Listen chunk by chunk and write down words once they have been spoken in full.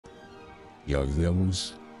Ja,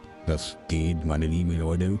 Servus, das geht, meine lieben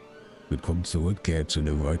Leute. Willkommen zurück zu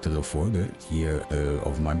einer weiteren Folge hier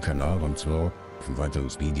auf meinem Kanal, und zwar ein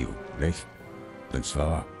weiteres Video, nicht? Und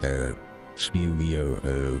zwar spielen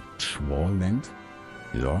wir Smalland.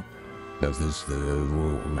 Ja, das ist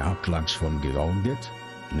so ein Abklatsch von Grounded.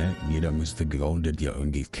 Ne? Jeder müsste Grounded ja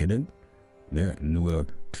irgendwie kennen. Ne? Nur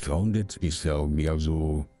Grounded ist ja mehr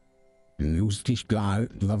so lustig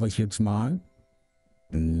gehalten, sag ich jetzt mal.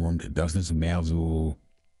 Und das ist mehr so,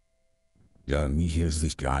 ja, nicht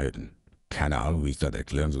hirschig gehalten. Keine Ahnung, wie ich das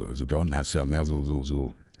erklären soll. Also Grounded hast ja mehr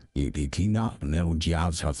so die Kinder, ne? Und ja,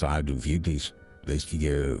 es hat halt wirklich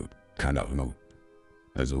richtige, keine Ahnung.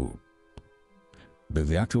 Also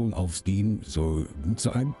Bewertung auf Steam soll gut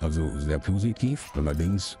sein, also sehr positiv.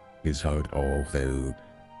 Allerdings ist halt auch,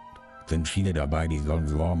 sind viele dabei, die sagen,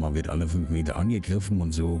 so, man wird alle 5 Meter angegriffen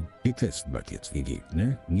und so. Wir testen das jetzt, WG,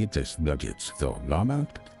 ne? Wir testen das jetzt. So, Lama.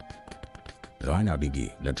 Reiner WG,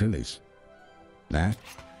 natürlich. Ne?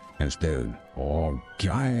 Erstellen. Oh,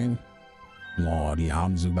 geil. Oh, die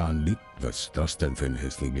haben sogar ein Lied. Was ist das denn für ein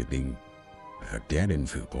hässliches Ding? Was hat der denn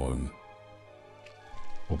für Rollen?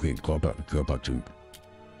 Okay, Körpertyp.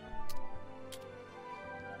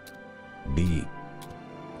 Die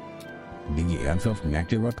ernsthaft,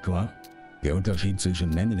 merkt ihr was, klar? Der Unterschied zwischen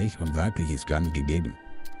männlich und weiblich ist gar nicht gegeben.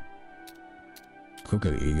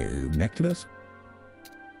 Gucke, merkt ihr das?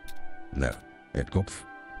 Na, der Kopf.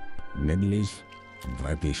 Männlich,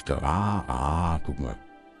 weiblich stark. Guck mal.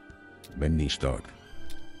 Männlich stark.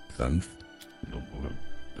 Sanft.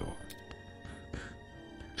 So.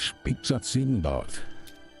 Spitzer Zinnbart.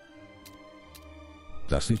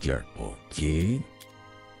 Das sieht ja okay.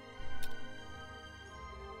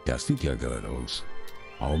 Das sieht ja geil aus.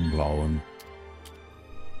 Augenbrauen.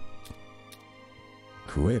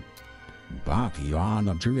 Cool. Bart, ja,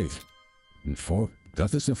 natürlich.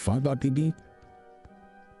 Das ist ein Vollbart, Didi?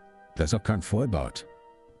 Das ist doch kein Vollbart.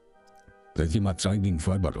 Soll ich dir mal zeigen, wie ein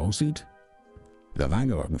Vollbart aussieht? Da war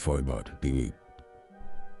ja ein Vollbart, Didi.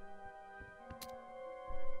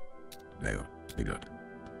 Naja, wie gesagt.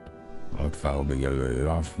 Hautfarbe,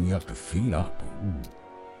 ja, Fehler.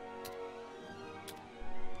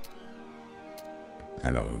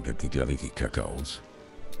 Hallo, das sieht ja richtig kacke aus.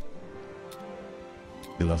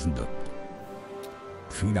 Wir lassen das.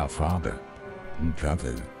 Fehlerfarbe.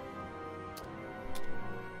 Kaffee.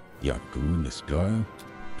 Ja, grün ist geil.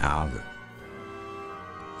 Haare.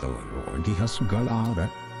 So, und die hast du geile Haare.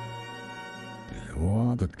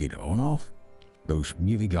 Ja, das geht auch noch. So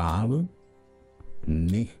schwierige Haare.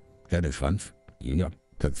 Nee, der Schwanz. Ja,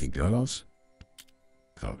 das sieht geil aus.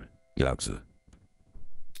 So, Glatze.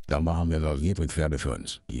 Da machen wir das jetzt mit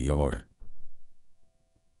Pferdeschwanz. Jawohl.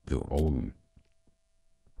 So, Augen.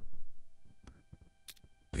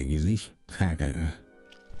 Gesicht.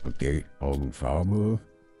 Okay, Augenfarbe.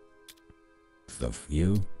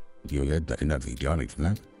 Saphir. Violett, da ändert sich gar nichts,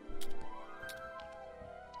 ne?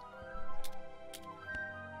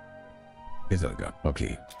 Ist er gar.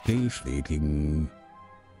 Okay. Bestätigen.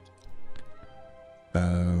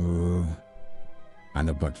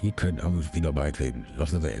 Eine Partie könnte aber wieder beitreten.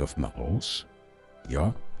 Lassen wir erstmal aus.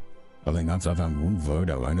 Ja. Aber ein ganz einfacher Grund, weil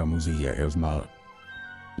da rein, da muss ich ja erstmal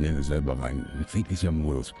selber rein. Friedlicher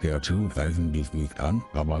Modus. Kreatur greifen dich nicht an,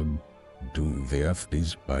 aber du werfst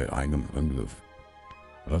dich bei einem Angriff.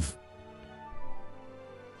 Was?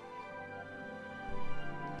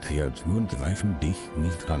 Kreaturen greifen dich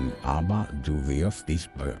nicht an, aber du werfst dich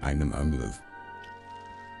bei einem Angriff.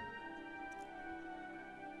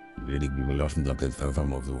 Wir lassen das jetzt einfach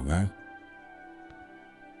mal so, ne?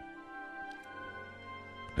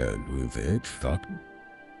 Du willst starten?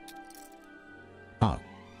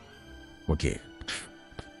 Okay.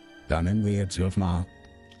 Dann nennen wir jetzt erstmal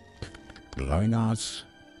Reiners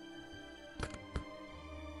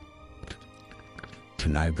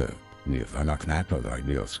Kneipe. Nee, Rainer Kneipe,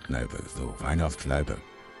 Kneipe. So, Reiners Kneipe.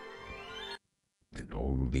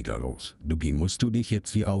 Oh, wieder los. Dubi, musst du dich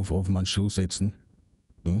jetzt hier auf meinen Schoß setzen?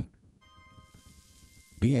 Hm?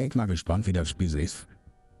 Bin echt mal gespannt, wie das Spiel ist.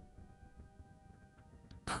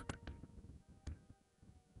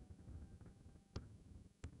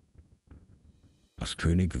 Das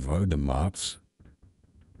König Voldemorts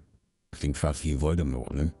klingt fast wie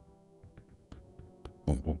Voldemort, ne?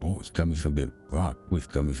 Oh, ich kann mich schon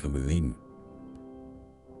bewegen.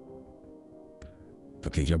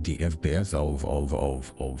 Okay, ich habe die FPS auf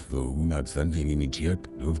 120 limitiert,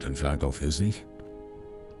 Luft anscheinend auf 40.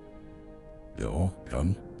 Ja,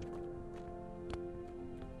 dann.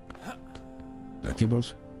 Seid ihr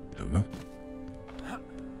was?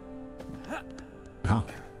 Ja.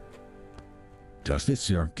 Das ist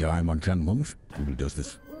ja geheim, man kann Mumpf. Das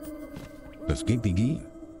ist. Das GPG.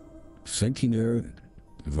 Sentinel.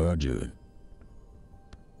 Virgil.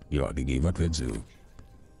 Ja, DG, was willst du?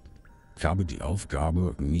 Ich habe die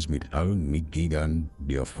Aufgabe, mich mit allen Mitgliedern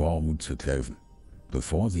der Vorhut zu treffen,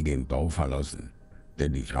 bevor sie den Bau verlassen.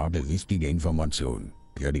 Denn ich habe wichtige Informationen.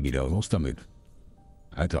 Werde wieder los damit.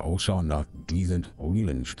 Halte Ausschau nach diesen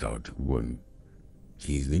Eulenstatuen.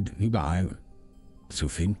 Sie sind überall zu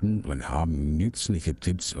finden und haben nützliche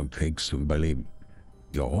Tipps und Tricks zum Überleben.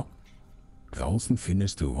 Ja, draußen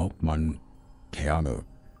findest du Hauptmann Kerne.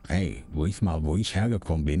 Hey, wo ich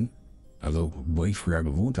hergekommen bin, also wo ich früher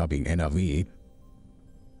gewohnt habe in NRW,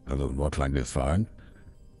 also in Nordrhein-Westfalen,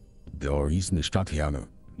 da hieß eine Stadt Herne.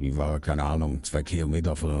 Die war, keine Ahnung, 2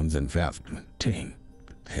 Kilometer von uns entfernt. Dang,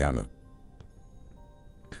 Herne.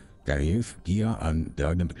 Der hilft dir an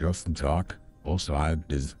deinem ersten Tag außerhalb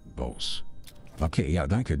des Baus. Okay, ja,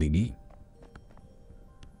 danke, Digi.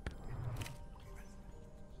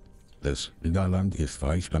 Das Niederland ist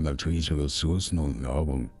reich an natürlichen Ressourcen und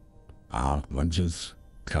Nahrung. Manches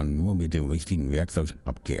kann nur mit dem richtigen Werkzeug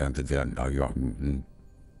abgeerntet werden.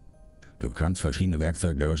 Du kannst verschiedene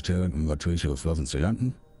Werkzeuge herstellen, um natürliche Ressourcen zu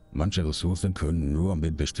ernten. Manche Ressourcen können nur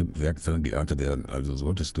mit bestimmten Werkzeugen geerntet werden, also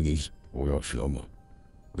solltest du dich oder Firma.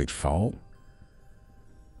 Mit V.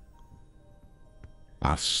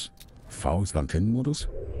 Was? V ist Antennenmodus?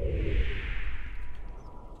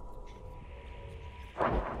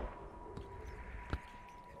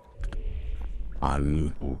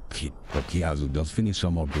 Okay, also das finde ich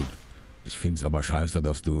schon mal gut. Ich finde es aber scheiße,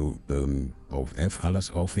 dass du auf F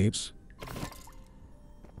alles aufhebst.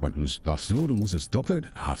 Und ach so, du musst es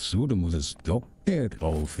doppelt. Ach so, du musst es doppelt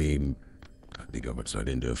aufheben. Digga, was soll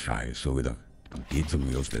denn der Scheiß? So wieder. Geht zum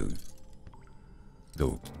Ausstellen.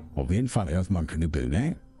 So, auf jeden Fall erstmal ein Knüppel,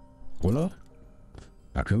 ne? Oder?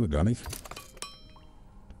 Da können wir gar nicht.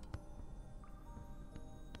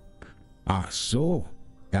 Ach so.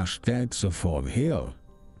 Er stellt sofort her.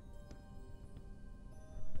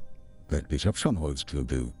 Ich hab schon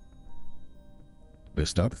Holzknüppel.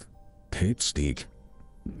 Ist das? Pilzsteak.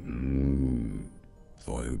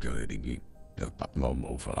 Voll geil, Digi. Der packen wir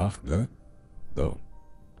auf 8, ne? So.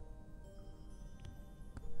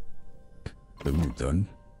 Und dann.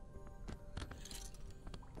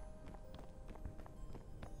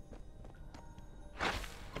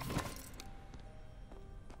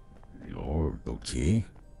 Ja, okay.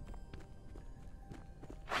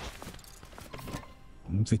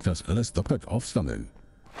 Muss sich das alles doppelt aufsammeln.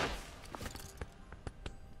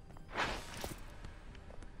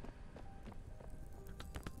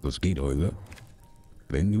 Das geht, Eule.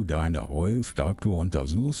 Wenn du deine Heulstatue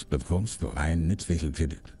untersuchst, bekommst du einen nützlichen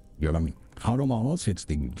Tipp. Ja, dann hau doch mal aus jetzt,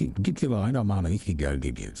 Ding. Gib dir mal einer mal eine richtig geile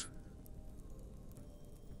Idee jetzt.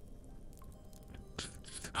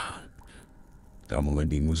 Da,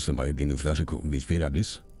 Moment, ich muss mal in die Flasche gucken, wie spät das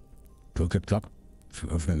ist. Drücke Tab. Zu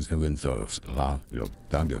öffnen ist der Windsurf. Ja,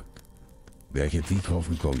 danke. Wäre ich jetzt nicht drauf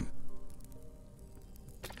gekommen.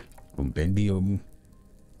 Kompendium.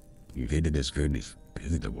 Die Rede des Königs.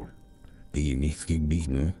 Ist ja wohl. Die nichts gegen dich,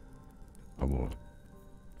 ne? Aber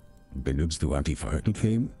benutzt du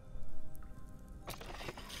Antifaltencreme?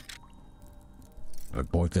 Was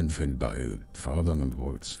braucht denn für ein Beil? Fasern und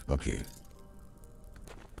Holz. Okay.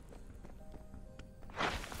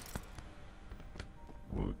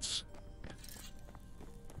 Holz.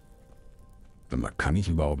 Kann ich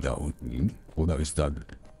überhaupt da unten hin? Oder ist das...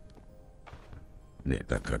 Ne,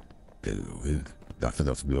 da kann... Ich dachte,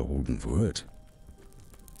 das wäre unten wird.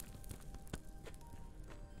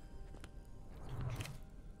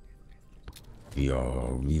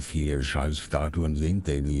 Ja, wie viele Scheißstatuen sind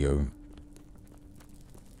denn hier?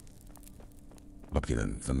 Okay,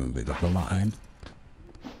 dann sammeln wir doch nochmal ein.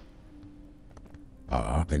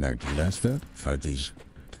 Energieleiste, falls ich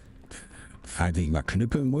mal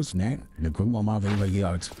knüppeln muss, ne? Dann gucken wir mal, wenn wir hier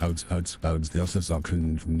als erstes auch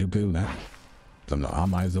knüppeln, ne? So eine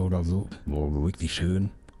Ameise oder so, wo richtig schön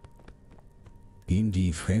in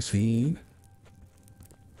die Fresse.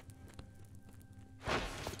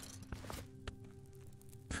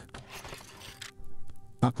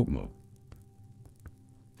 Guck mal.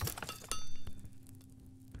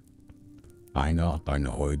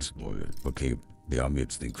 Eine Holzwolle. Okay, wir haben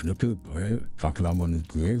jetzt den Knüppel, Facklamm und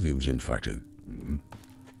Gräwilchenfackel.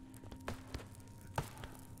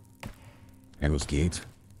 Ja, los geht.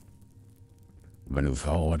 Meine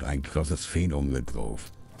Frau hat ein krasses Phenom mit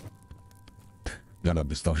drauf. Ja, das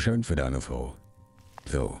ist doch schön für deine Frau.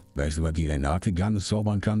 So, weißt du, was die Renate gerne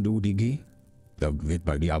zaubern kann, du, Digi? Da wird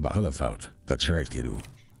bei dir aber alle Fahrt. Das schwör ich dir, du.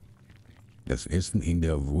 Das Essen in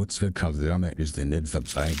der Wurzelkaserne ist in letzter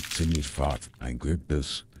Zeit ziemlich fad. Ein Glück,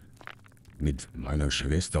 dass mit meiner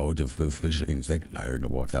Schwester heute für frische Insekteneier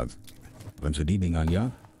gebracht hat. Und zu die Dingern,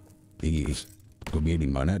 ja? Ich probiere die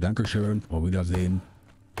mal, ne? Dankeschön, auf Wiedersehen.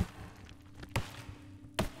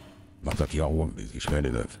 Mach das ja auch, ich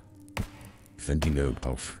werde das. Sentinel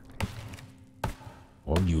auf.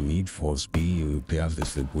 All you need for speed, there's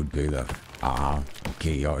is a good builder. Aha,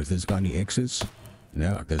 okay, ja, es ist gar nicht Access.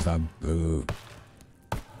 Ne, deshalb,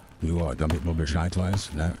 nur damit man Bescheid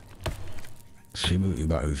weiß, ne? Schimmel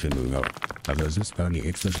überall Schimmel, ja. Also es ist gar nicht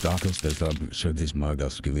Access-Status, deshalb schätze ich mal,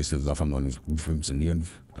 dass gewisse Sachen noch nicht gut funktionieren.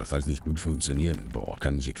 Das heißt nicht gut funktionieren, boah,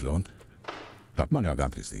 kann ich nicht hören. Hat man ja gar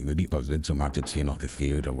nicht gesehen. Die Übersetzung hat jetzt hier noch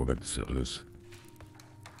gefehlt, aber das ist alles.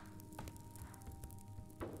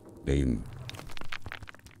 Den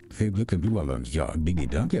viel Glück im Überland. Ja, Biggie,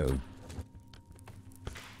 danke.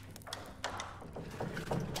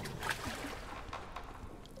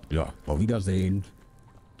 Ja, auf Wiedersehen.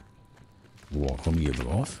 Boah, komm hier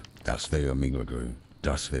drauf. Das wäre mega geil.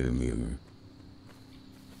 Das wäre mega.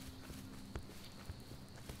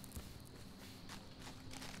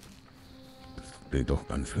 Das wäre doch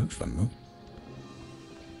ganz langsam, ne?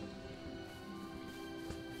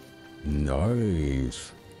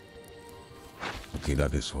 Nice. Okay,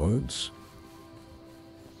 das ist Holz.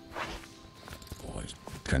 Boah, ich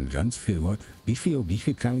kann ganz viel Holz. Wie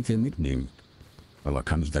viel kann ich denn mitnehmen? Aber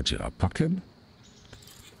kann ich das hier abpacken?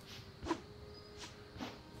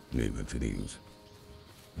 Nee, natürlich nicht.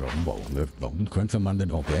 Warum könnte man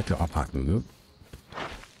denn auch Werte abhacken, ne?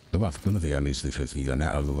 Sowas unrealistisches wieder,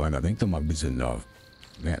 ne? Also, weil da denkt doch mal ein bisschen nach.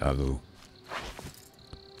 Ne, also.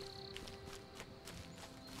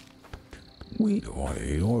 Ui,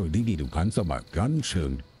 oh, Digi, du kannst aber ganz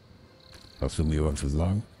schön. Hast du mir was zu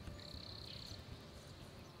sagen?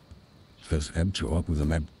 Das M to open the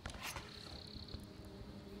map.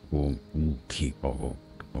 Oh, okay, oh,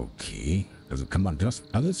 okay. Also kann man das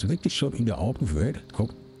alles wirklich schon in der Augenwelt?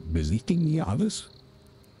 Guck, besichtigen hier alles?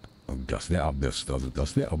 Und das wäre am besten, also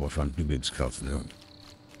das wäre aber schon übelst krass, ne?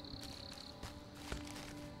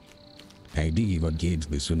 Hey Digi, was geht?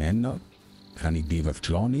 Bist du ein Händler? Kann ich dir was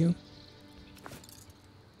klauen hier?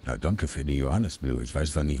 Ja, danke für die Johannesbrille. Ich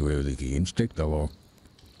weiß zwar nicht, wo er sich hier hinsteckt, aber...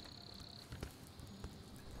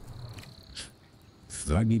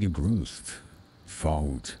 Sei dir gegrüßt.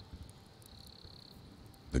 Fault.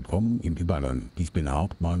 Willkommen im Überland. Ich bin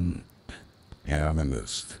Hauptmann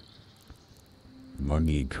Ernst.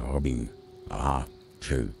 Money Corbin. Aha,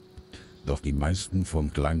 schön. Doch die meisten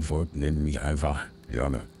vom kleinen Volk nennen mich einfach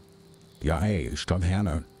Herne. Ja, hey, Stadt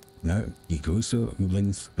Herne. Ne? Die Grüße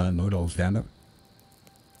übrigens an Leute aus Herne.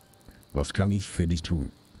 Was kann ich für dich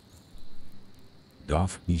tun?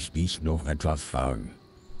 Darf ich dich noch etwas fragen?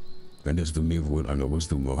 Könntest du mir wohl eine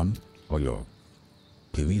Rüstung machen? Oh ja.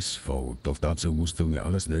 Gewiss, Frau, doch dazu musst du mir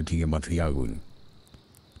alles nötige Material holen.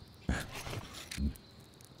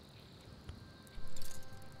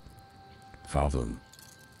 Fasern.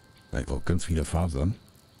 Einfach ganz viele Fasern.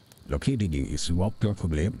 Okay, Digi, ist überhaupt kein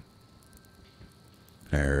Problem.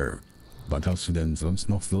 Was hast du denn sonst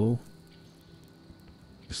noch so?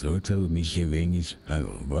 Ich sollte mich hier wenig...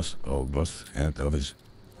 was? Oh, was? Darf ich...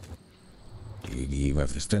 Digi,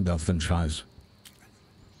 was ist denn das für ein Scheiß?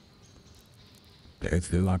 Der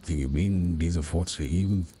Ätzle lag die gebeten, diese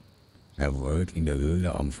fortzuheben. Er wollte in der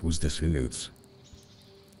Höhle am Fuß des Hügels.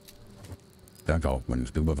 Danke auch, man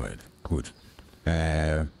ist überweit. Gut.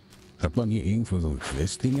 Hat man hier irgendwo so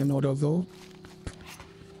Questingen oder so?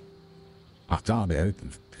 Ach da, wer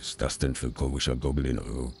ist das denn für komischer Goblin?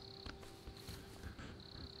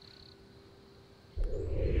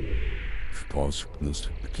 Spaß,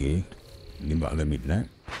 Lust, okay. Nehmen wir alle mit, ne?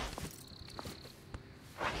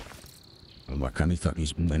 Aber kann ich das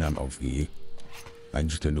nicht umändern auf die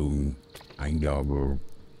Einstellungen, Eingabe,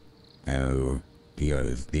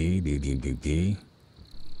 DLSD, DDDD.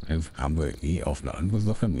 Haben wir eh auf eine andere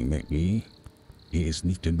Sache, E ist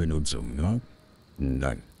nicht in Benutzung, ne?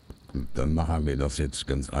 Nein. Dann machen wir das jetzt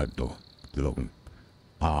ganz alt doch. Glocken.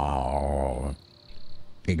 Ah.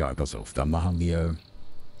 Egal, pass auf. Dann machen wir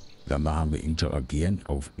interagieren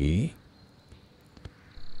auf E.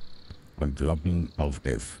 Und Glocken auf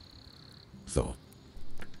F. So.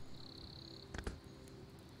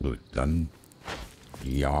 Gut, dann.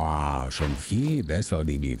 Ja, schon viel besser,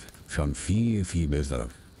 die schon viel besser.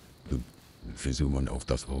 Versuchen man auf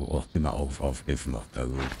das auch immer auf F macht.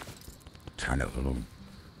 Also, keine Ahnung.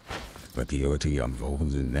 Was die Leute hier am Rauchen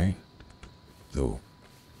sind, ne? So.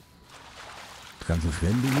 Kannst du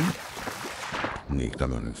ständigen? Nee, kann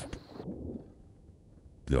man nicht.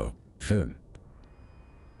 So, schön.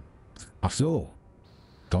 Ach so.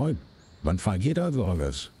 Toll. Wann fällt ihr da so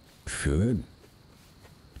alles? Schön.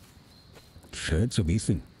 Schön zu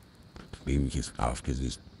wissen. Ähnliches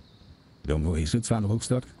aufgesetzt. Irgendwo ist jetzt ein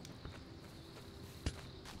Rucksack.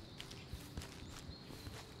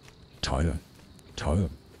 Toll. Toll.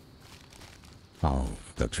 Oh,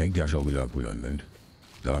 das fängt ja schon wieder gut an, ne?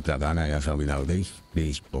 Da hat der Werner ja schon wieder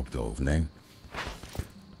richtig Bock drauf, ne?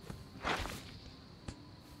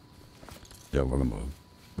 Ja, warte mal.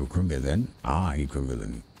 Wo können wir denn? Ah, hier können wir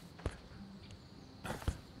denn.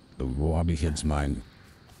 So, wo habe ich jetzt mein...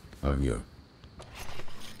 Ah, hier.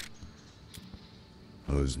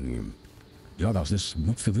 Also, ja, das ist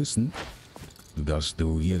gut zu wissen, dass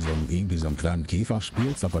du hier so irgendwie so einen kleinen Käfer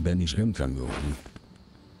spielst, aber der nicht schwimmen kann. So.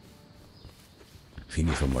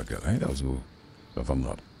 Finde ich schon mal geil, also davon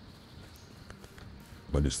ab.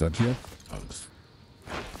 Was ist das hier? Alles.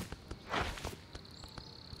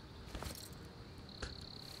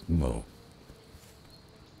 Wow.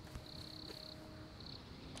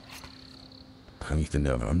 Kann ich denn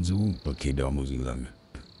da ranzoomen? Okay, da muss ich lang.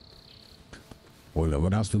 Oder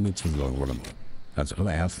was hast du mit zu sagen? Warte mal. Als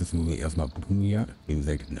allererstes muss ich erstmal gucken hier.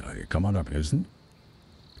 Insekten. Kann man das essen?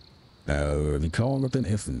 Wie kann man das denn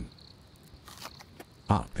essen?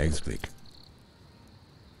 Ah, Eisblick.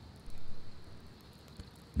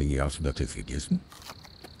 Wie hast du das jetzt gegessen?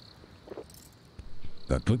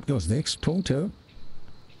 Da drückt noch 6 Punkte.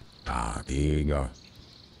 Ah, Digga.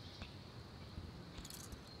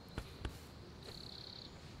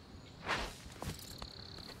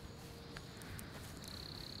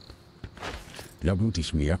 Ja gut,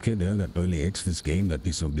 ich merke, ne, das Early Access Game, das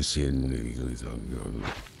ist so ein bisschen, wie soll ich sagen,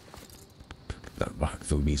 das macht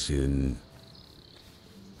so ein bisschen...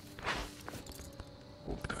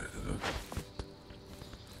 Oh, geil,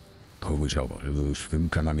 komisch, aber also schwimmen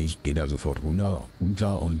kann er nicht, geht er sofort runter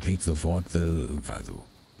und kriegt sofort, also...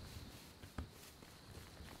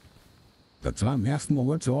 Das war im ersten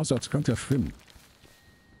Moment so aus, als könnte er schwimmen.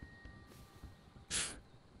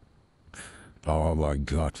 Oh mein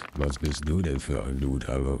Gott, was bist du denn für ein Dude?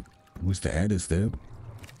 Also, du bist der Älteste.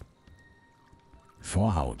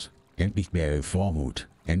 Vorhaut. Endlich mehr Vormut.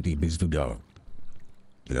 Endlich bist du da.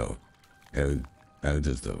 Ja,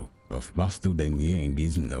 Ältester. Was machst du denn hier in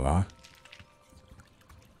diesem Jahr?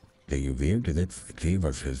 Der Juwel gesetzt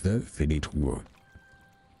Kleberfeste für die Truhe.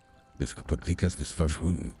 Des Apothekers ist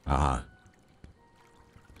verschwunden. Aha.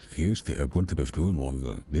 Hier ist der bunte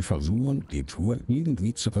Bestuhlmonster. Wir versuchen, die Truhe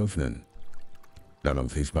irgendwie zu öffnen. Dann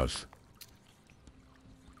viel Spaß.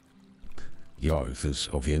 Ja, es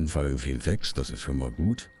ist auf jeden Fall viel Text, das ist schon mal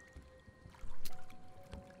gut.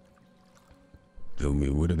 So,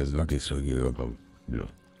 mir wurde gesagt, ich soll hier kommen. Ja.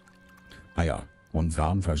 Ah ja, und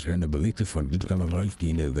waren verschiedene Berichte von Mittelbereich,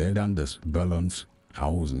 die in den Wäldern des Böllens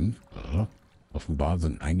hausen. Offenbar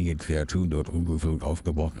sind einige Kreaturen dort ungefüllt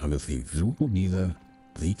aufgebrochen, alles sie suchen diese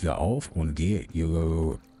Siedler auf und gehe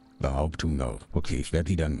ihre Behauptung nach. Okay, ich werde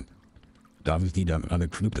die dann... Darf ich die dann alle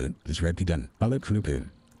knüppeln? Ich werde die dann alle knüppeln.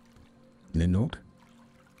 Ne Not?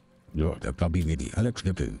 Ja, da glaube ich, wir die alle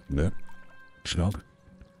knüppeln, ne? Schnapp?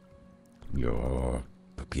 Ja,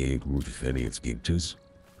 okay, gut, ich werde jetzt gehen. Tschüss.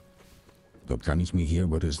 So, kann ich mir hier,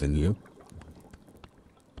 was ist denn hier?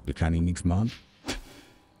 Hier kann ich nichts machen.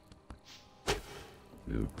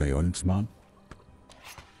 Kann ich auch nichts machen.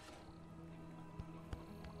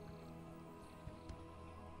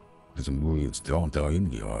 Also nur jetzt da und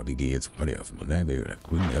dahin, ja, die gehen jetzt gerade erstmal, ne? Wir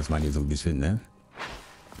grünen erstmal hier so ein bisschen, ne?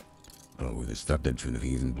 Oh, was ist das denn für ein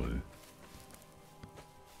Riesenbull?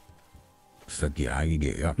 Ist das die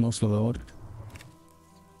heilige Erdnuss laut?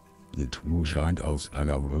 Die Truhe scheint aus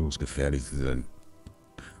einer Rose gefährlich zu sein.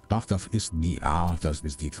 Ach, das ist die Art, das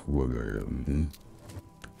ist die Truhe.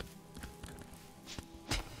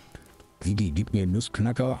 Die gibt mir einen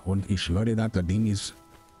Nussknacker und ich schwöre dir, das Ding ist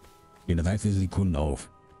in 30 Sekunden auf.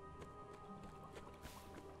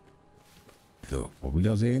 So, auf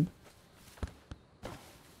Wiedersehen.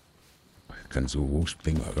 Kannst du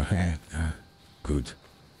hochspringen, aber gut.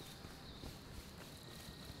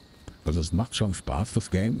 Also es macht schon Spaß, das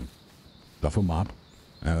Game. Davon mal ab.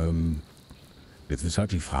 Jetzt ist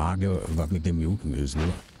halt die Frage, was mit dem Muten ist,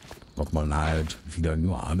 ne? Ob man halt wieder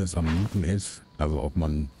nur alles am Muten ist, also ob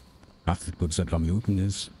man 80% am Muten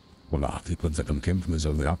ist oder 80% am Kämpfen ist.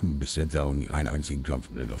 Also wir hatten bis jetzt auch nie einen einzigen Kampf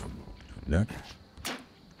davon. Ne?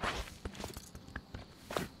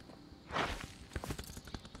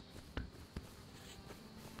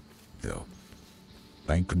 So.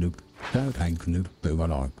 Ein Knüppel,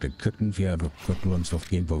 voilà. Der könnten wir uns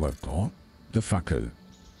auf jeden Fall was da. Die Fackel.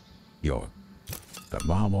 Ja. Da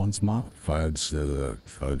machen wir uns mal, falls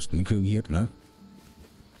dunkel wird, ne?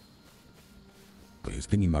 So, jetzt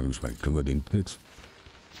bin ich mal gespannt. Können wir den Pilz?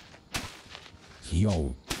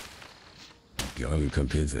 Jo. Ja, wir können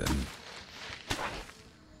Pilze essen.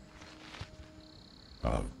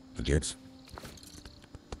 Ah, und jetzt?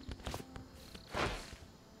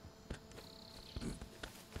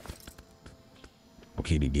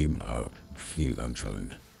 Okay, die geben viel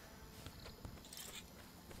anscheinend.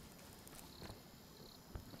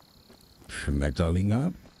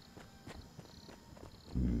 Schmetterlinge.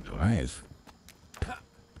 Reis.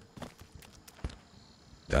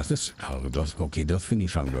 Das ist, also das, okay, das finde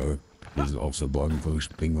ich schon geil. Das ist auch so Bäume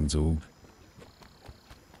springen und so.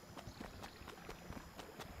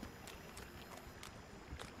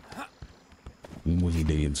 Wo muss ich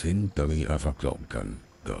denn jetzt hin, damit ich einfach glauben kann?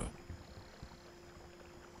 Da.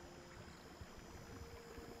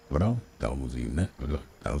 Oder? Da muss ich, ne? Oder?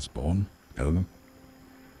 Ausbauen. Ja.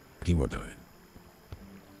 Keyboard-Teil.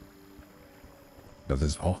 Das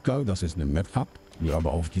ist auch geil, dass es eine Map hat, die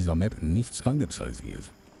aber auf dieser Map nichts angezeigt wird.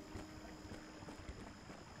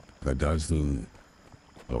 Weil da ist so ein...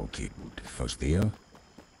 Okay, gut, ich verstehe.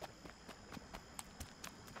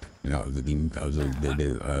 Ja, also,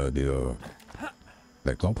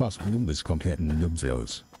 der Kompass oben ist komplett nirgends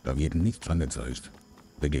aus. Da wird nichts angezeigt.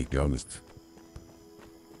 Da geht gar nichts.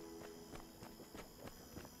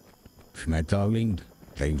 Schmetterling.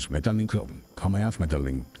 Kein Schmetterling kloppen. Komm her,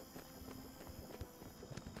 Schmetterling.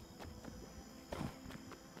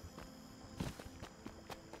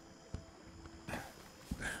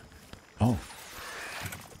 Oh.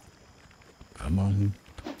 Kann man.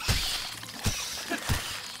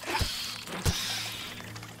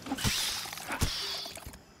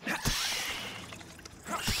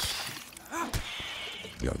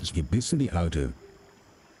 Ja, das gibt bisschen die alte.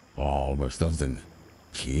 Oh, was ist das denn?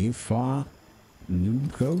 Käfer?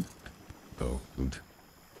 Nimco? Oh, gut.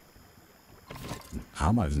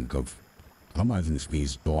 Ameisenkopf.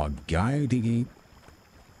 Ameisenspieß. Boah, geil, Digi.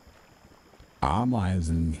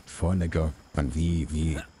 Ameisen, voll lecker. Und wie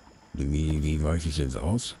weiche ich jetzt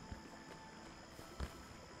aus?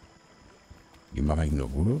 Wie mache ich eine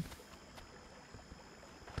Ruhe?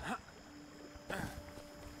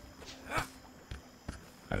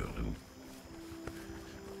 Also,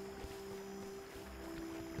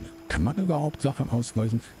 kann man überhaupt Sachen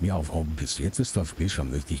ausweichen? Ja, auf bis jetzt ist das Spiel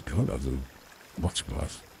schon richtig toll. Also, macht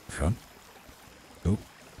Spaß. Ja? So.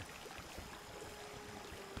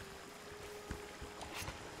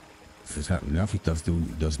 Es ist halt nervig,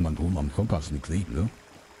 dass man oben am Kompass nichts sieht, ne?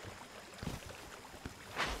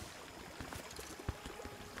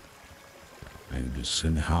 Ein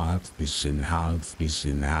bisschen Harz, bisschen Harz,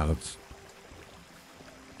 bisschen Harz.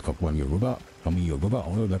 Kommt man hier rüber? Komm ich hier rüber,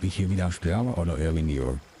 ohne dass ich hier wieder sterbe oder irgendwie?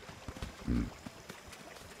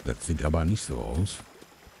 Das sieht aber nicht so aus.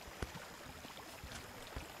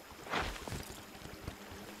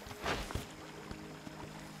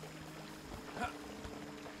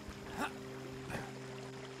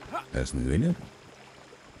 Das ist eine Wille.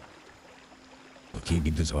 Okay,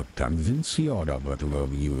 gibt es auch Dungeons hier oder was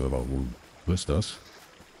oder wie oder wo? Was ist das?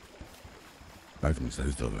 Weiß nicht, das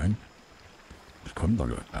ist da rein. Ich komme da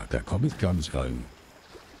nicht. Da komme ich gar nicht rein.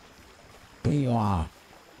 Ja,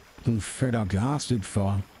 du fetter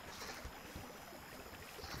Glashüpfer.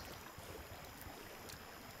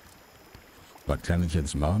 Was kann ich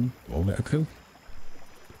jetzt machen? Oberecke?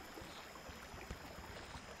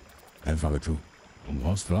 Einfach zu. Um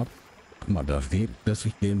Ostrab. Guck mal, da steht, dass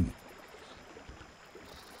ich den...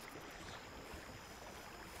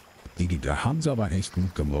 Da haben sie aber echt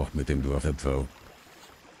gut gemacht mit dem Dorfhüpfer.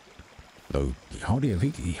 So, ich hau dir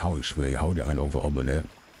weg, ich schwör, ich hau dir einen auf oben, ne?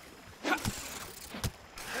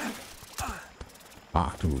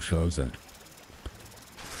 Ach du Scheiße.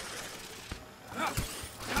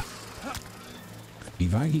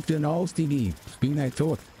 Wie weit ich denn aus, Digi? Ich bin halt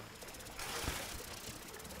tot.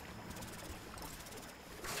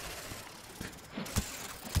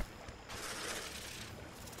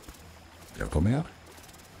 Ja, komm her.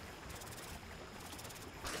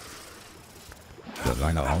 Der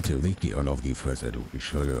reine Auto legt die auf die Fresse, du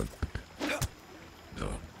Schöne. So,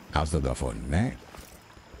 hast du davon, ne?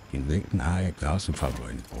 Den linken Ei, Glas zu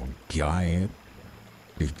verbrennen. Und geil.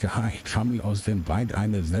 Ich kann mir aus dem Wald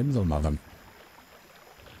eine Sensor machen.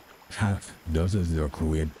 Das ist ja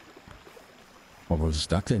cool. Aber was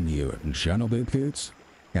ist das denn hier? Ein Tschernobyl-Pilz?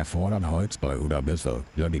 Erfordert Holzbrei oder besser.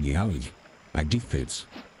 Ja, die habe ich. Ein Giftpilz.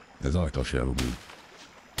 Das sag ich doch Tschernobyl.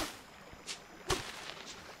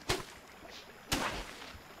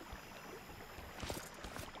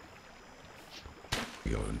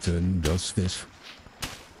 Ja, und das ist...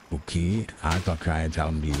 Okay, Haltbarkeit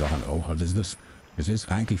haben die Sachen auch. Also es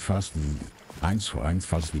ist eigentlich fast 1:1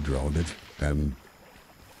 fast wie Grounded.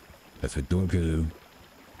 Es wird dunkel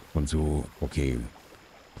und so, okay.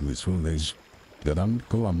 Du bist fröhlich. Ja, dann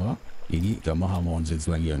gucken wir mal. Da machen wir uns jetzt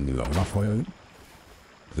mal hier ein Lagerfeuer hin.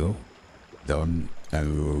 So, dann,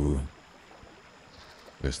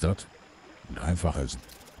 was ist das? Ein einfaches.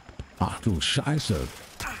 Ach du Scheiße.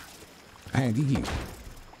 Hey, Digi.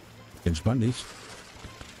 Entspann dich.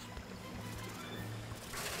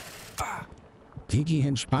 Digi,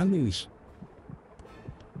 entspann dich.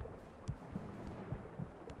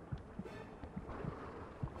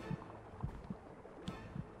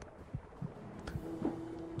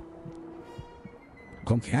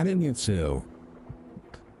 Komm her denn jetzt so?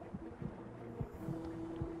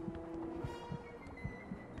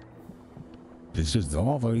 Bist du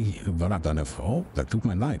sauer, war das deine Frau? Das tut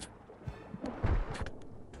mir leid.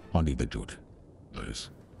 Oh, die tut.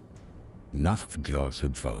 Das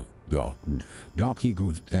Nachtglashüpfer. Ja. Ja, okay,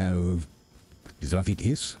 gut. Die Sache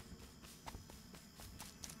ist,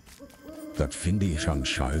 das finde ich schon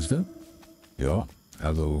scheiße. Ja,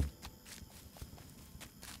 also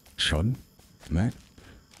schon, ne?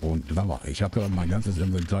 Und warte mal, ich habe ja mein ganzes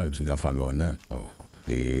Inventar jetzt wieder verloren, ne? Oh,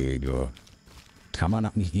 Digga. Kann man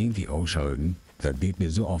das nicht irgendwie ausschalten? Das geht mir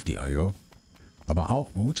so auf die Eier. Aber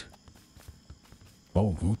auch gut.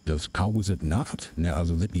 Oh gut, das kauset Nacht, ne?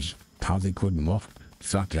 Also wirklich ein paar Sekunden noch.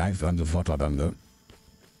 Zack, gleich dann sofort dann, ne?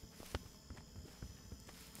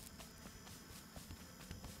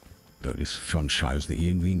 Das ist schon scheiße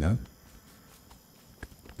irgendwie, ne?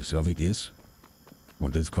 So wie es ist.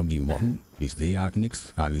 Und jetzt kommen die Motten. Ich sehe halt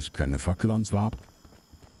nichts, weil ich keine Fackel und zwar.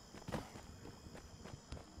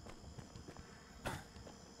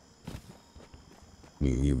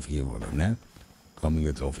 Hier wurde, ne? Kommen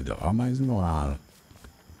jetzt auch wieder Ameisen oder?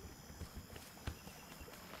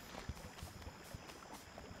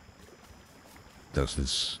 Das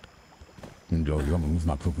ist. Ja, man muss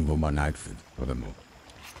mal gucken, wo man halt findet. Oder so.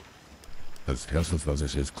 Das erste, was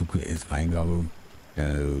ich jetzt gucke, ist Eingabe.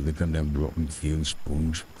 Wir können dann blocken, zielen,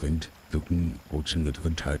 Sprung, Sprint, ducken, rutschen,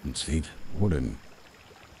 getrennt halten, zählt. Oder?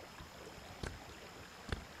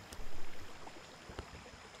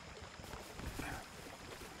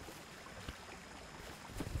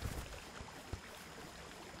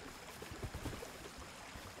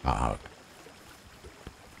 Ah.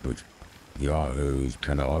 Gut. Ja,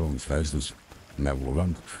 keine Ahnung, ich weiß es. Na,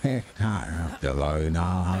 woran? Der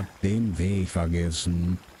Leuna hat den Weg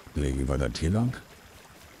vergessen. Legen wir das hier lang?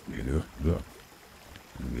 Nee, ne? Ja.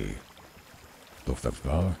 Nee. Doch, das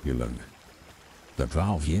war hier lang. Das war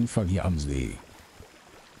auf jeden Fall hier am See.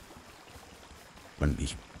 Und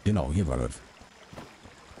ich, genau, hier war das.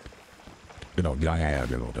 Genau, ja,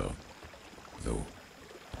 genau da. So.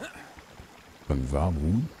 Und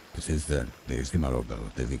warum? Das ist der ist immer noch da,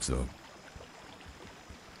 der Wichser.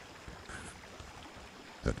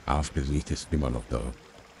 Das Arschgesicht ist immer noch da.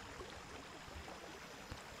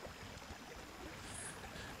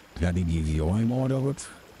 Ja, die Division oder was?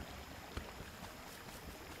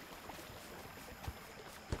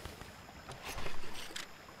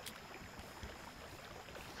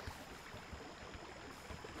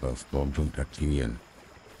 Auf Baumpunkt aktivieren.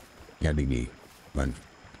 Ja, die Mann.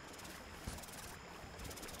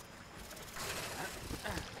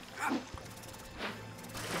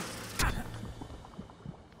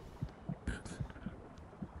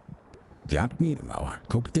 Die hat mir, oh,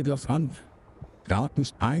 guck dir das an. Garten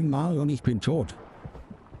ist einmal und ich bin tot.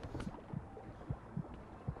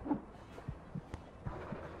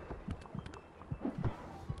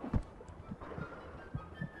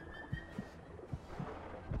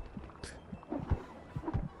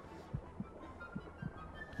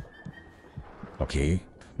 Okay.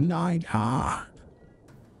 Nein,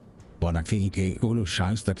 Boah, da krieg ich, ohne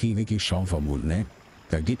Scheiß, da krieg ich wirklich Schaum vom Mund, ne?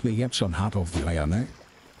 Da geht mir jetzt schon hart auf die Eier, ne?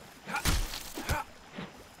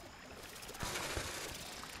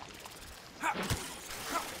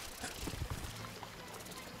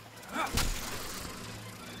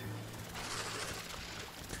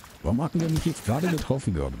 Warum hatten wir mich jetzt gerade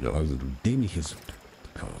getroffen gehabt? Also, du dämliches...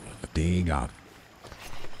 Digga.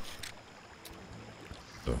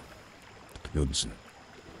 So. Nutzen.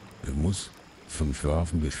 Du musst 5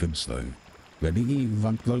 Waffen geschützt sein. Ja, Digi,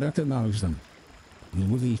 wann soll das denn alles sein?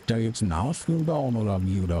 Muss ich da jetzt ein Haus für bauen oder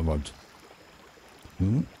wie oder was?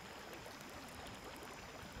 Hm?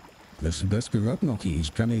 Das gehört noch hier.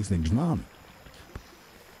 Ich kann jetzt nichts machen.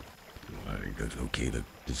 Okay, das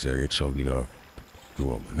ist ja jetzt schon wieder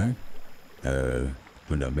so, ne?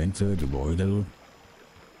 Fundamente, Gebäude.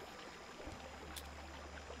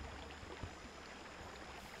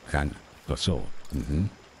 Kann. Ach so. Mhm.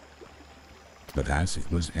 Das heißt, ich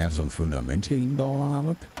muss erst so ein Fundament hier hinbauen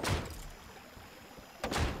haben.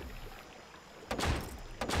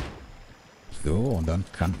 So, und dann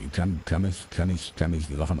kann ich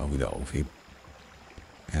die Sachen auch wieder aufheben.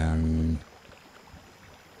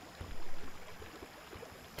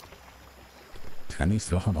 kann ich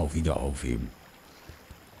Sachen auch wieder aufheben.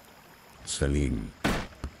 Zerlegen.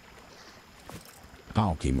 Ah,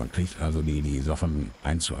 okay, man kriegt also die Sachen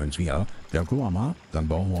 1 zu 1 wieder. Ja, guck mal, dann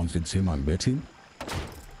bauen wir uns jetzt hier mal ein Bett hin.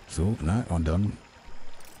 So, ne, und dann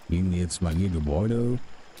nehmen wir jetzt mal hier Gebäude.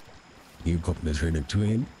 Hier kommt eine schöne Tür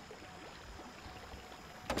hin.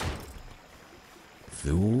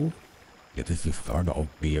 So, jetzt ist die Frage, ob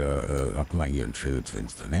wir, guck mal hier ein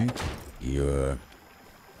Schildfenster, ne? Hier,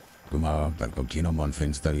 guck mal, dann kommt hier nochmal ein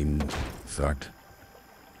Fenster hin, sagt.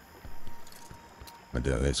 Und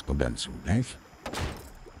der Rest kommt dann zu, ne?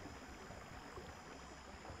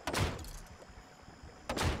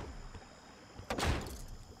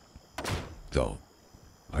 So,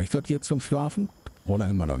 reicht das jetzt zum Schlafen? Oder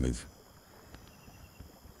immer noch nicht?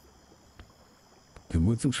 Du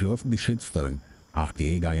musst zum Schlafen geschützt werden. Ach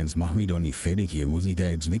Digga, jetzt mach mich doch nicht fertig hier. Muss ich da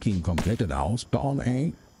jetzt wirklich ein komplettes Haus bauen,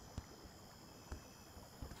 ey?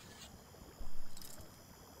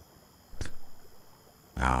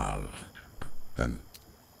 Ja, dann.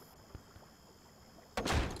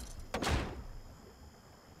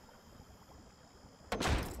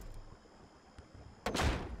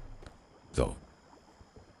 So.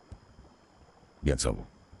 Jetzt aber.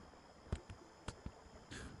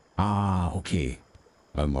 Ah, okay.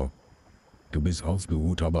 Also, du bist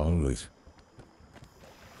ausgeruht, aber alles.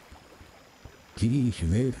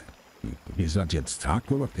 Ich will. Ist das jetzt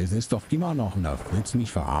Tag oder? Es ist doch immer noch Nacht. Willst du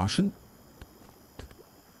mich verarschen?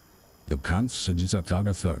 Du kannst zu dieser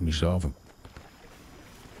Tageszeit nicht schlafen.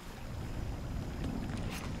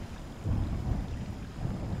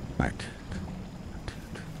 Nein.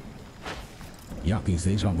 Ja, ich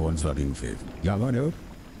sehe schon, wo uns das hinfällt. Ja, Leute.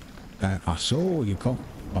 Ach so, ihr kommt.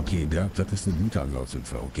 Okay, das ist eine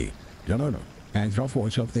Mittagslautsitzer, okay. Ja, Leute. Ich hoffe,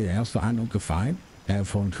 euch hat der erste Eindruck gefallen.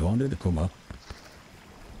 Von Freunde, guck mal.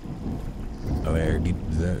 Aber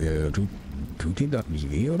tut ihm das nicht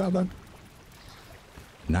weh, oder was?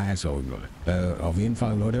 Nein, ist auch egal. Auf jeden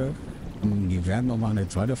Fall, Leute, wir werden noch mal eine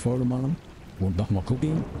zweite Folge machen und noch mal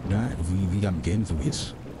gucken, ja, wie das Game so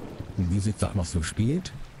ist und wie sich das noch so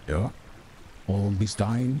spielt. Ja. Und bis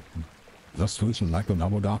dahin, lasst euch ein Like und ein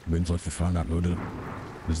Abo da, wenn es euch gefallen hat, Leute.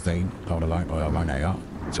 Bis dahin, haut rein, euer Meiner, ja.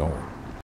 Ciao.